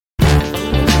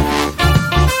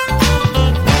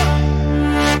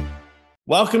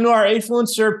Welcome to our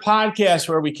Influencer podcast,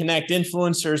 where we connect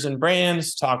influencers and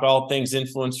brands, talk all things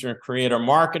influencer and creator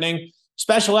marketing.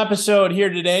 Special episode here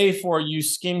today for you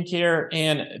skincare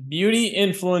and beauty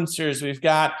influencers. We've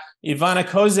got Iwona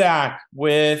Kozak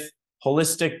with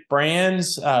Holistic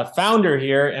Brands, founder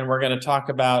here, and we're going to talk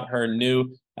about her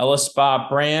new Spa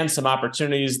brand, some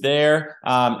opportunities there.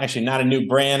 Actually, not a new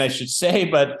brand, I should say,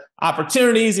 but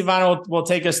opportunities. Iwona will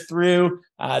take us through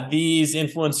these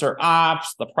influencer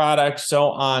ops, the products, so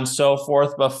on, so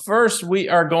forth. But first, we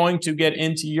are going to get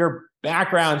into your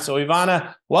background. So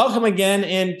Iwona, welcome again.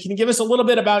 And can you give us a little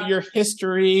bit about your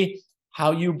history,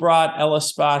 how you brought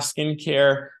Spa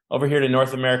skincare over here to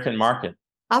North American market?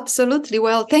 Absolutely.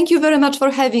 Well, thank you very much for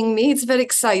having me. It's very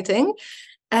exciting.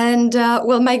 And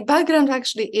my background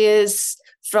actually is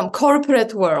from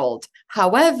corporate world.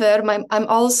 However, I'm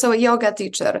also a yoga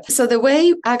teacher. So the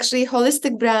way actually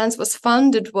Holistic Brands was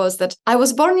funded was that I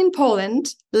was born in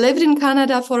Poland, lived in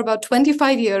Canada for about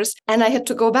 25 years, and I had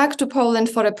to go back to Poland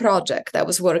for a project I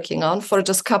was working on for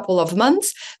just a couple of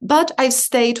months, but I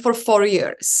stayed for 4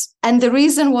 years. And the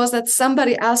reason was that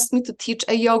somebody asked me to teach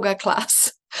a yoga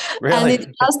class. Really? And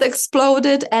it just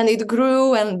exploded and it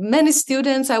grew, and many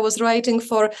students. I was writing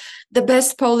for the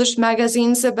best Polish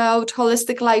magazines about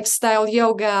holistic lifestyle,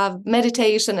 yoga,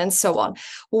 meditation, and so on.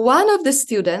 One of the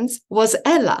students was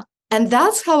Ella. And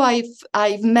that's how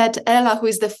I've met Ella, who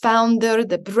is the founder,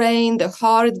 the brain, the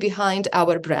heart behind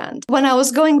our brand. When I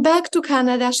was going back to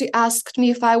Canada, she asked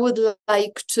me if I would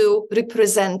like to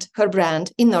represent her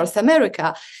brand in North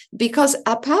America, because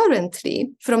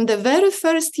apparently from the very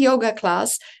first yoga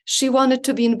class, she wanted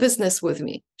to be in business with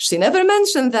me. She never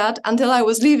mentioned that until I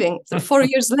was leaving 4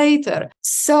 years later.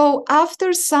 So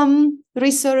after some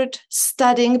research,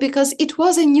 studying, because it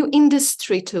was a new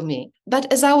industry to me,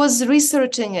 but as I was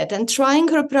researching it and trying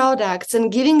her products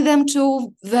and giving them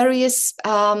to various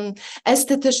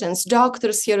estheticians,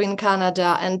 doctors here in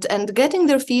Canada, and getting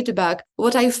their feedback,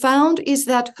 what I found is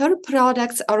that her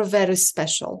products are very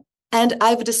special. And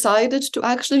I've decided to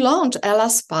actually launch Ella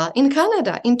Spa in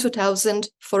Canada in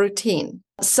 2014.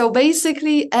 So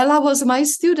basically, Ella was my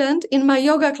student in my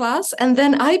yoga class, and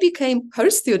then I became her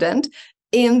student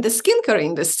in the skincare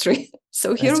industry.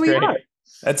 So here we are.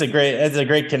 That's a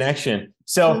great connection.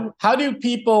 So how do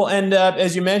people end up,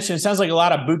 as you mentioned, it sounds like a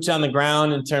lot of boots on the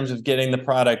ground in terms of getting the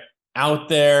product out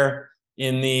there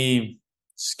in the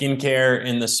skincare,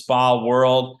 in the spa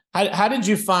world. How did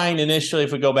you find initially,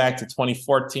 if we go back to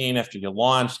 2014 after you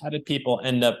launched, how did people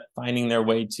end up finding their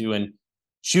way to and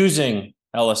choosing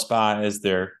Ella Spa as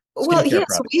their skincare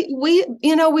product?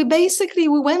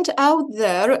 We went out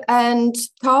there and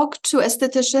talked to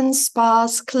estheticians,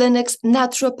 spas, clinics,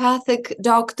 naturopathic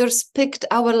doctors, picked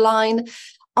our line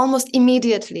almost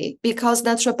immediately, because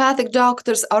naturopathic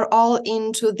doctors are all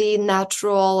into the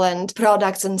natural and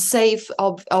products and safe,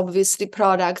 obviously,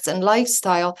 products and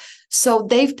lifestyle. So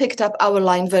they've picked up our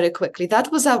line very quickly.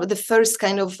 That was the first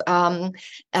kind of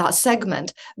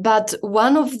segment. But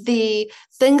one of the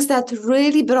things that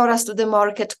really brought us to the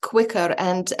market quicker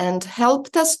and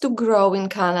helped us to grow in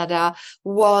Canada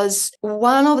was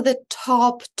one of the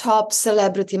top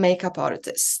celebrity makeup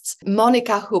artists,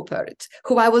 Monica Huppert,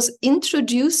 who I was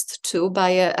introduced to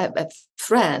by a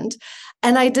friend.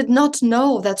 And I did not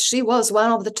know that she was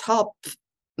one of the top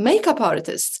makeup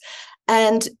artists.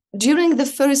 And during the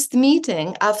first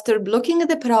meeting, after looking at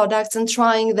the products and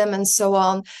trying them and so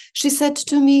on, she said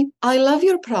to me, "I love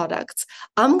your products.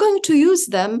 I'm going to use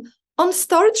them on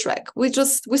Star Trek. We're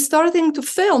starting to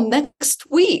film next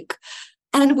week."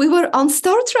 And we were on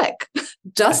Star Trek,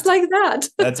 just like that.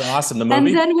 That's awesome. The movie.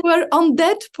 And then we were on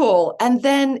Deadpool. And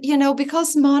then,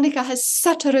 because Monica has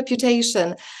such a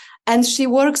reputation, and she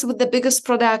works with the biggest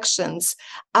productions,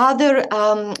 other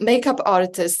makeup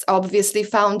artists obviously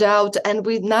found out, and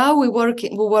we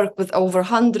work with over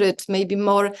 100, maybe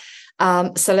more,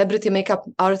 celebrity makeup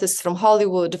artists from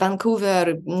Hollywood,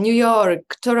 Vancouver, New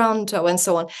York, Toronto, and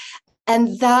so on.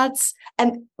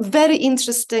 And very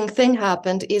interesting thing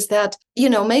happened is that,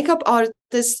 makeup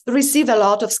artists receive a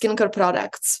lot of skincare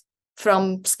products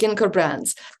from skincare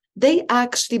brands. They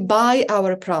actually buy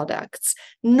our products.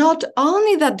 Not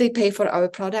only that they pay for our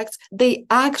products, they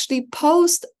actually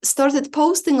started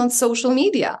posting on social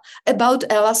media about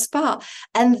Ella Spa.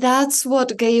 And that's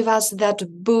what gave us that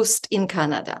boost in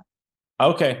Canada.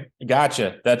 Okay,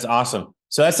 gotcha. That's awesome.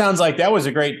 So that sounds like that was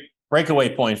a great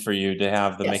breakaway point for you to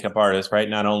have the makeup artist, right?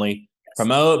 Not only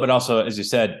promote, but also, as you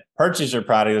said, purchase your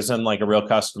product. There's something like a real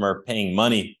customer paying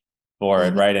money for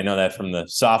it, right? I know that from the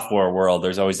software world,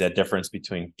 there's always that difference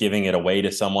between giving it away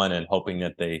to someone and hoping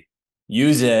that they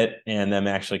use it and them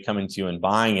actually coming to you and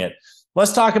buying it.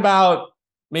 Let's talk about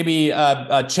maybe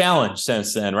a challenge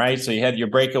since then, right? So you had your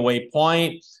breakaway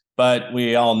point, but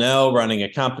we all know running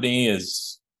a company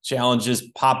is challenges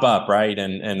pop up, right?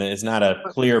 And it's not a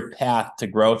clear path to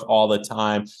growth all the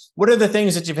time. What are the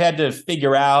things that you've had to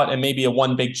figure out, and maybe a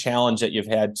one big challenge that you've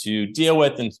had to deal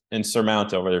with and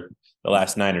surmount over the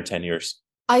last 9 or 10 years?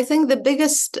 I think the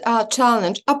biggest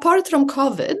challenge, apart from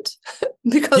COVID,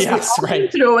 because we all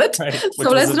went through it, so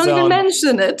let's not even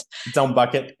mention it. Its own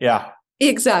bucket, yeah.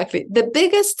 Exactly. The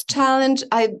biggest challenge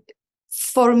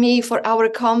for our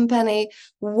company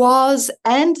was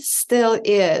and still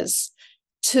is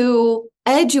to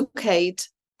educate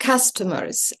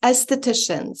customers,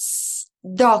 aestheticians,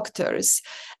 doctors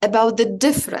about the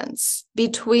difference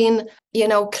between,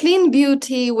 clean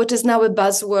beauty, which is now a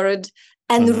buzzword,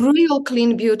 and real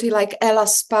clean beauty like Ella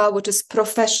Spa, which is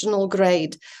professional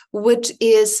grade, which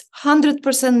is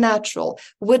 100% natural,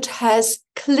 which has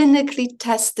clinically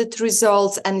tested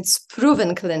results, and it's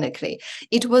proven clinically.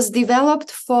 It was developed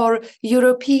for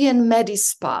European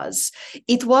medi-spas.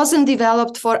 It wasn't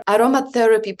developed for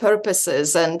aromatherapy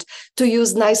purposes and to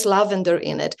use nice lavender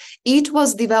in it. It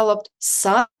was developed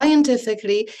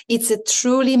scientifically. It's a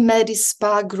truly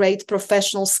medi-spa grade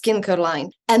professional skincare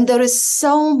line. And there is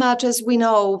so much, as we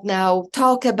know now,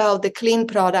 talk about the clean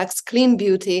products, clean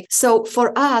beauty. So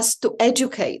for us to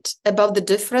educate about the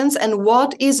difference and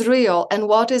what is real and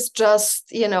what is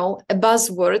just, a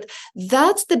buzzword,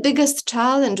 that's the biggest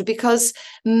challenge, because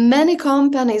many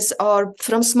companies are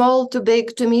from small to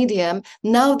big to medium.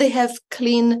 Now they have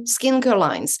clean skincare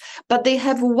lines, but they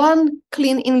have one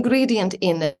clean ingredient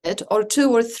in it or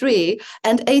two or three,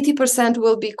 and 80%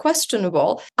 will be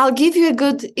questionable. I'll give you a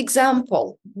good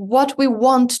example, what we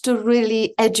want to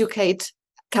really educate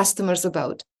customers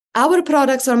about. Our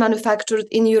products are manufactured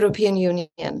in European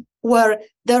Union, where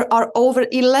there are over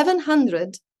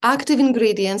 1,100 active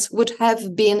ingredients which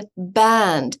have been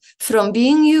banned from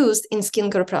being used in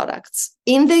skincare products.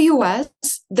 In the US,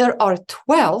 there are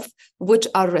 12 which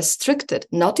are restricted,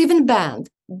 not even banned,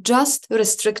 just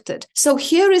restricted. So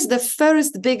here is the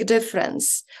first big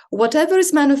difference. Whatever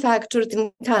is manufactured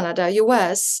in Canada,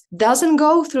 US, doesn't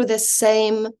go through the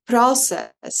same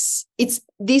process.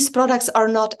 These products are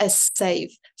not as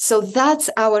safe. So that's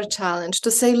our challenge, to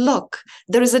say, look,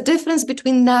 there is a difference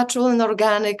between natural and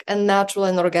organic and natural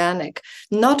and organic.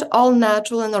 Not all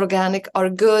natural and organic are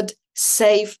good,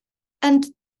 safe, and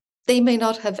they may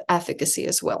not have efficacy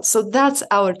as well. So that's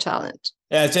our challenge.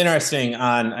 Yeah, it's interesting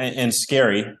and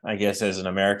scary, I guess, as an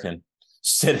American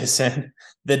citizen.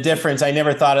 The difference, I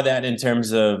never thought of that in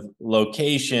terms of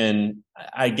location.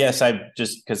 I guess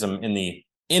because I'm in the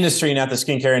industry, not the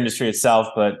skincare industry itself,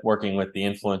 but working with the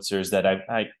influencers, that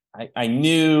I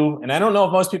knew, and I don't know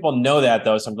if most people know that,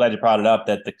 though, so I'm glad you brought it up,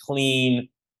 that the clean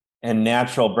and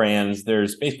natural brands,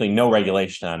 there's basically no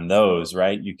regulation on those,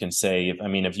 right? You can say,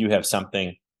 if you have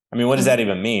something, what does that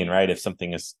even mean, right? If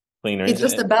something is cleaner. It's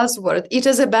just a buzzword. It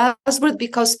is a buzzword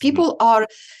because people are,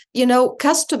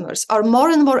 customers are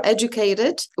more and more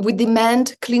educated. We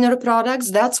demand cleaner products.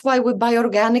 That's why we buy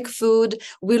organic food.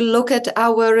 We look at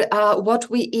our what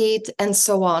we eat and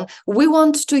so on. We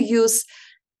want to use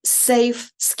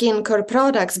safe skincare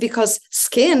products because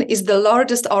skin is the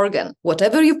largest organ.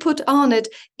 Whatever you put on it,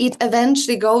 it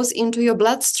eventually goes into your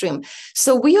bloodstream.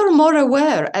 So we are more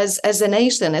aware as a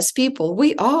nation, as people,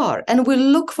 we are, and we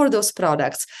look for those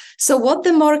products. So what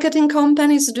the marketing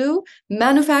companies do,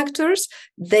 manufacturers,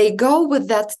 they go with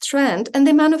that trend and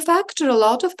they manufacture a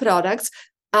lot of products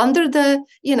under the,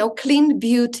 clean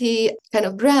beauty kind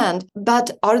of brand.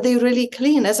 But are they really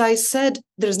clean? As I said,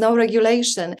 there's no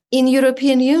regulation. In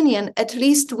European Union, at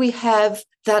least we have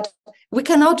that we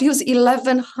cannot use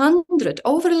over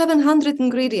 1,100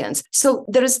 ingredients. So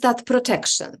there is that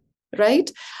protection,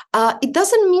 right? It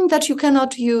doesn't mean that you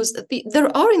cannot use,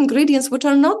 there are ingredients which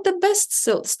are not the best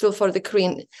still for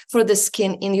the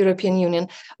skin in European Union,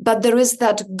 but there is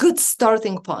that good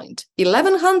starting point.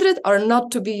 1,100 are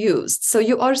not to be used, so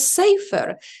you are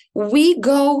safer. We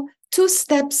go 2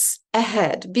 steps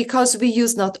ahead because we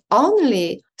use not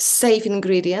only safe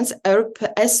ingredients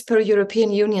as per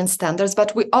European Union standards,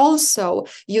 but we also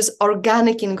use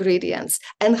organic ingredients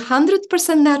and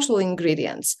 100% natural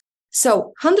ingredients.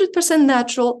 So 100%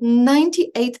 natural,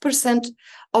 98%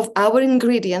 of our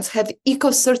ingredients have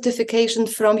eco-certification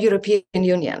from European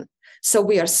Union. So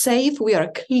we are safe, we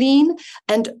are clean,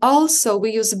 and also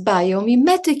we use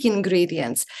biomimetic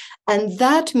ingredients. And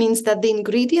that means that the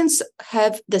ingredients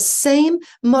have the same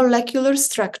molecular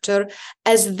structure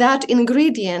as that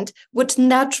ingredient which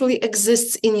naturally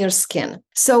exists in your skin.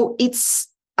 So it's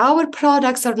our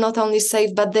products are not only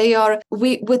safe, but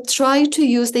we try to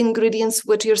use the ingredients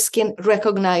which your skin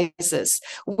recognizes,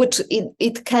 which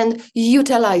it can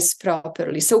utilize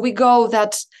properly. So we go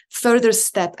that further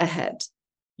step ahead.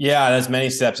 Yeah, that's many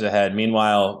steps ahead.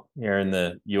 Meanwhile, here in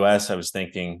the US, I was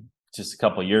thinking just a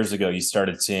couple of years ago, you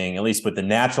started seeing, at least with the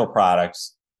natural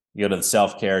products, you go to the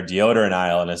self-care deodorant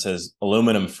aisle and it says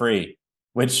aluminum free,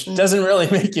 which doesn't really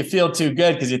make you feel too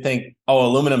good because you think, oh,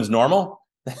 aluminum's normal.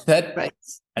 That Right.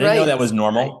 I didn't know that was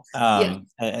normal. Right.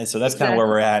 And so that's kind of where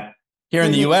we're at here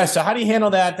in the US. So how do you handle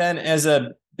that then as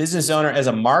a business owner, as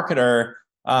a marketer?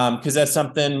 Because that's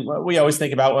something we always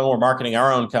think about when we're marketing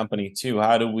our own company too.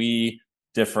 How do we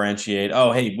differentiate?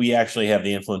 Oh, hey, we actually have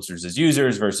the influencers as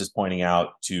users versus pointing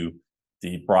out to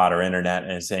the broader internet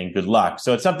and saying good luck.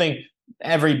 So it's something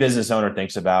every business owner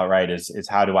thinks about, right? Is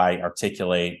how do I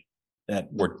articulate that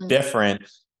we're different?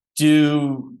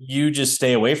 Do you just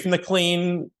stay away from the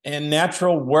clean and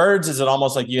natural words? Is it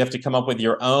almost like you have to come up with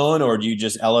your own, or do you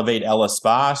just elevate Ella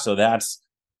Spa? So that's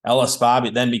Ella Spa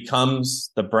then becomes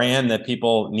the brand that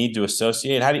people need to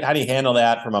associate. How do you handle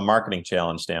that from a marketing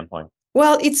challenge standpoint?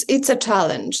 Well, it's a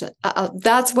challenge.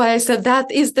 That's why I said that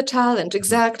is the challenge.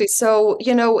 Exactly. So,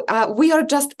 we are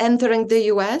just entering the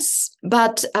US,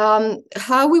 but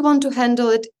how we want to handle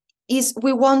it is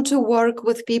we want to work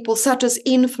with people such as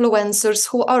influencers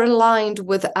who are aligned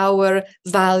with our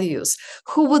values,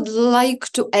 who would like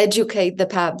to educate the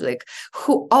public,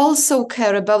 who also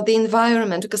care about the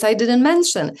environment, because I didn't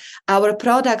mention our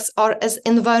products are as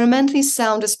environmentally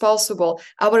sound as possible.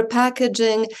 Our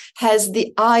packaging has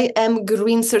the I Am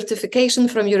Green certification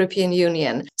from European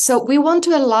Union. So we want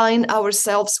to align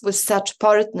ourselves with such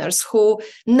partners who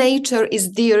nature is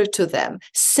dear to them.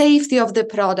 Safety of the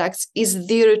products is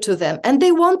dear to them, and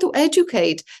they want to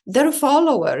educate their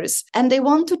followers, and they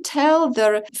want to tell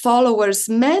their followers,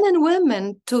 men and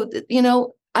women, to we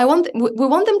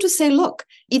want them to say, look,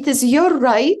 it is your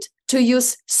right to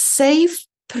use safe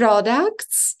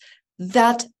products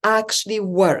that actually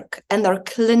work and are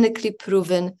clinically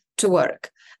proven to work.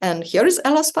 And here is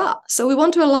Ella Spa. So we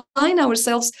want to align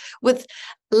ourselves with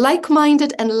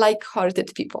like-minded and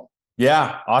like-hearted people.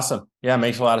 Yeah, awesome. Yeah,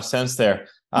 makes a lot of sense there.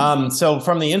 So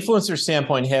from the influencer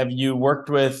standpoint, have you worked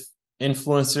with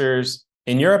influencers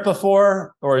in Europe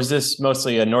before, or is this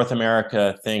mostly a North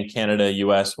America thing, Canada,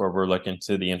 US, where we're looking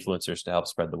to the influencers to help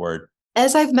spread the word?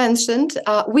 As I've mentioned,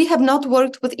 we have not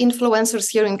worked with influencers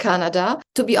here in Canada.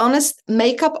 To be honest,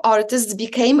 makeup artists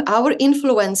became our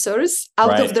influencers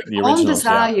out of their own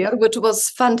desire, which was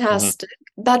fantastic.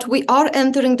 But we are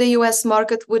entering the US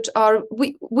market, which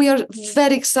we are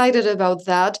very excited about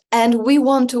that. And we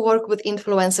want to work with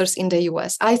influencers in the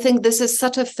US. I think this is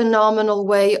such a phenomenal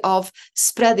way of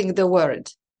spreading the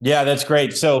word. Yeah, that's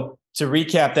great. So to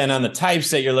recap then on the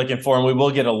types that you're looking for, and we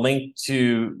will get a link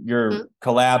to your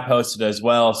collab posted as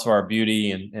well, so our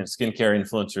beauty and skincare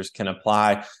influencers can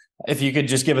apply. If you could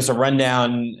just give us a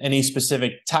rundown, any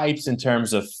specific types in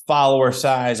terms of follower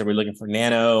size? Are we looking for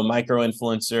nano, micro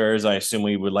influencers? I assume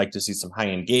we would like to see some high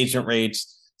engagement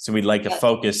rates. So we'd like to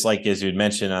focus, like as you had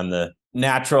mentioned, on the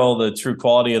natural, the true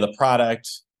quality of the product.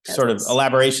 Sort of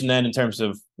elaboration then in terms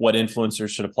of what influencers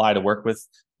should apply to work with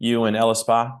you and Ella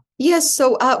Spa? Yes,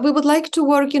 so we would like to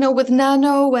work, with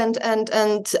nano and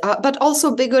but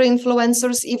also bigger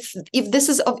influencers if this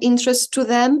is of interest to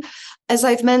them. As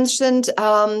I've mentioned,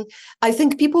 I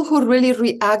think people who really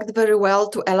react very well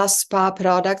to Ella Spa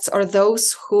products are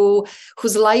those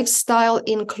whose lifestyle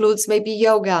includes maybe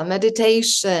yoga,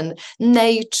 meditation,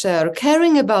 nature,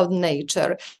 caring about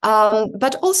nature,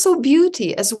 but also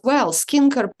beauty as well,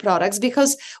 skincare products,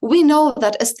 because we know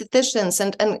that estheticians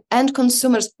and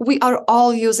consumers, we are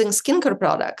all using skincare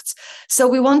products. So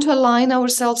we want to align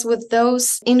ourselves with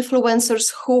those influencers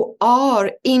who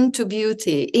are into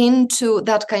beauty, into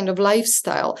that kind of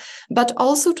lifestyle, but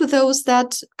also to those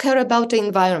that care about the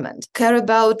environment, care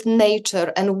about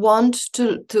nature, and want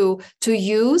to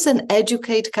use and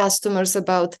educate customers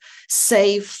about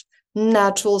safe,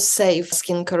 natural, safe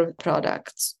skincare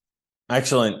products.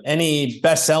 Excellent. Any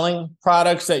best-selling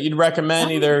products that you'd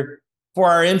recommend, either for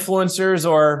our influencers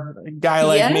or a guy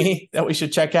like me, that we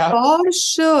should check out? For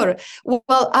sure.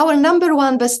 Well, our number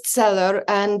one bestseller,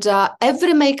 and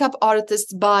every makeup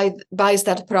artist buys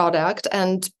that product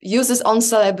and uses on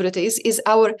celebrities, is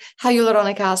our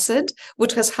hyaluronic acid,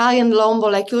 which has high and low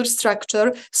molecular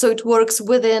structure. So it works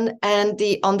within and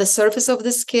on the surface of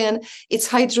the skin. It's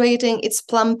hydrating, it's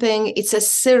plumping, it's a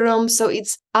serum. So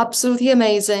it's absolutely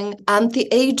amazing.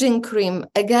 Anti-aging cream,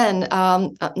 again,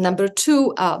 number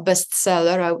 2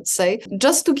 bestseller, I would say.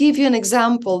 Just to give you an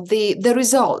example, the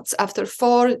results after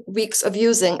 4 weeks of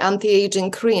using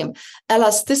anti-aging cream,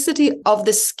 elasticity of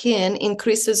the skin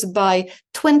increases by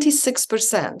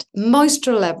 26%,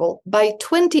 moisture level by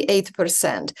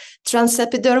 28%,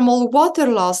 transepidermal water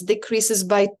loss decreases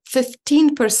by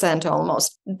 15%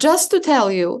 almost. Just to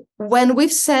tell you, when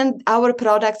we've sent our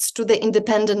products to the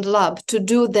independent lab to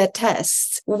do the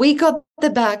tests, we got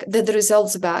the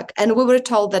results back, and we were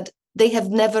told that they have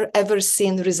never ever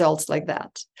seen results like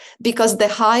that, because the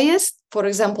highest, for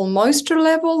example, moisture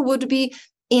level would be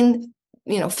in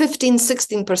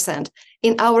 15-16%.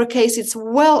 In our case, it's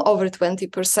well over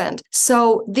 20%.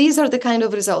 So these are the kind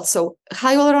of results. So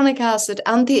hyaluronic acid,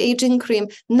 anti-aging cream.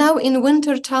 Now in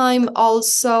winter time,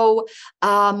 also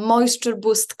moisture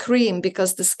boost cream,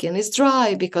 because the skin is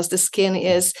dry, because the skin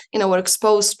is, we're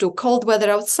exposed to cold weather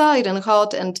outside and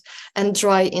hot and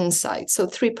dry inside. So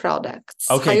 3 products.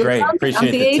 Okay, great.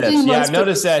 Appreciate the tips. Yeah, I've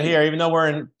noticed that here, even though we're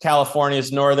in California,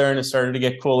 it's northern, it's starting to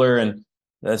get cooler, and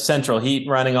the central heat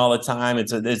running all the time.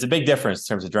 There's a big difference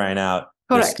in terms of drying out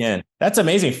the skin. That's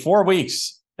amazing. 4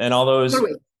 weeks and all those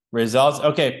results.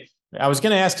 Okay. I was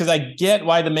going to ask, because I get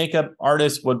why the makeup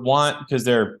artist would want, because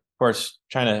they're, of course,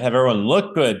 trying to have everyone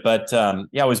look good. But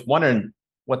I was wondering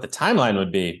what the timeline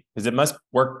would be, because it must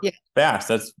work fast.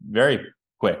 That's very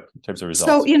quick in terms of results.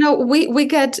 So, we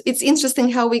get, it's interesting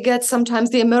how we get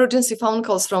sometimes the emergency phone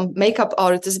calls from makeup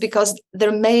artists because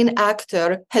their main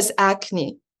actor has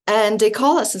acne. And they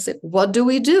call us and say, what do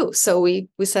we do? So we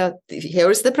said,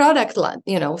 here's the product line,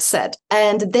 set.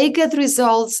 And they get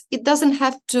results. It doesn't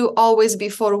have to always be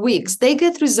 4 weeks. They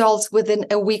get results within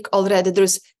a week already.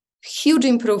 There's huge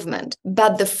improvement.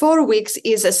 But the 4 weeks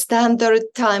is a standard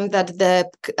time that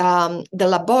the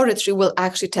laboratory will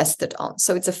actually test it on.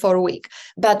 So it's a 4 week.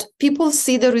 But people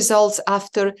see the results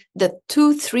after the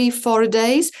 2, 3, 4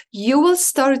 days. You will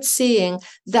start seeing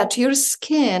that your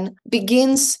skin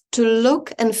begins to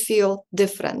look and feel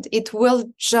different. It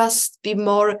will just be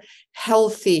more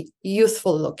healthy,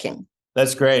 youthful looking.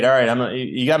 That's great. All right.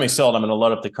 You got me sold. I'm going to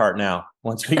load up the cart now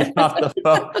once we get off the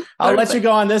phone. I'll let you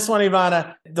go on this one,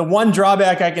 Iwona. The one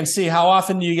drawback I can see, how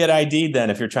often do you get ID'd then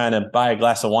if you're trying to buy a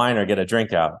glass of wine or get a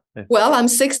drink out? Well, I'm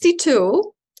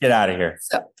 62. Get out of here.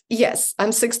 So, yes,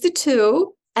 I'm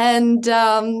 62. And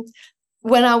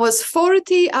when I was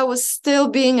 40, I was still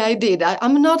being ID'd.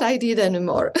 I'm not ID'd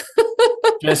anymore.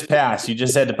 Just passed. You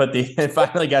just had to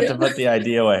finally got to put the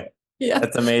ID away. Yeah,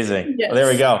 that's amazing. Yes. Well, there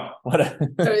we go.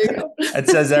 There you go. It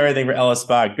says everything for Ella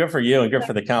Spa. Good for you and good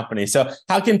for the company. So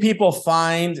how can people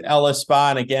find Ella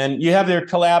Spa? And again, you have their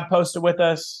collab posted with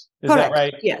us. Is that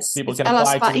right? Yes. People can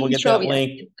apply to. We'll get that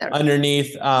link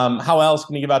underneath. How else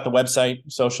can you give out the website,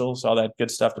 socials, all that good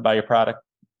stuff to buy your product?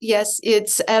 Yes,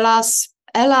 it's ella-spa.com.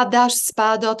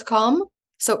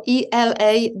 So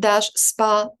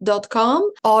ela-spa.com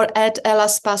or at Ella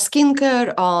Spa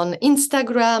Skincare on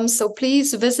Instagram. So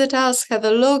please visit us, have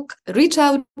a look, reach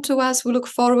out to us. We look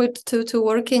forward to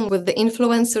working with the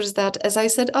influencers that, as I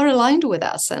said, are aligned with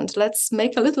us. And let's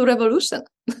make a little revolution.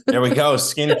 There we go.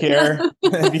 Skincare,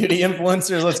 beauty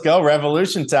influencers. Let's go.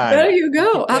 Revolution time. There you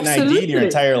go. Absolutely. ID'd your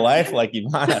entire life like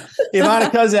Iwona.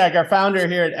 Iwona Kozak, our founder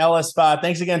here at Ella Spa.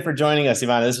 Thanks again for joining us,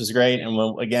 Iwona. This was great. And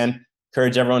we'll, again,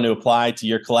 encourage everyone to apply to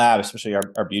your collab, especially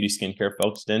our beauty skincare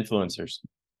focused influencers.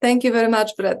 Thank you very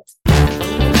much, Brett.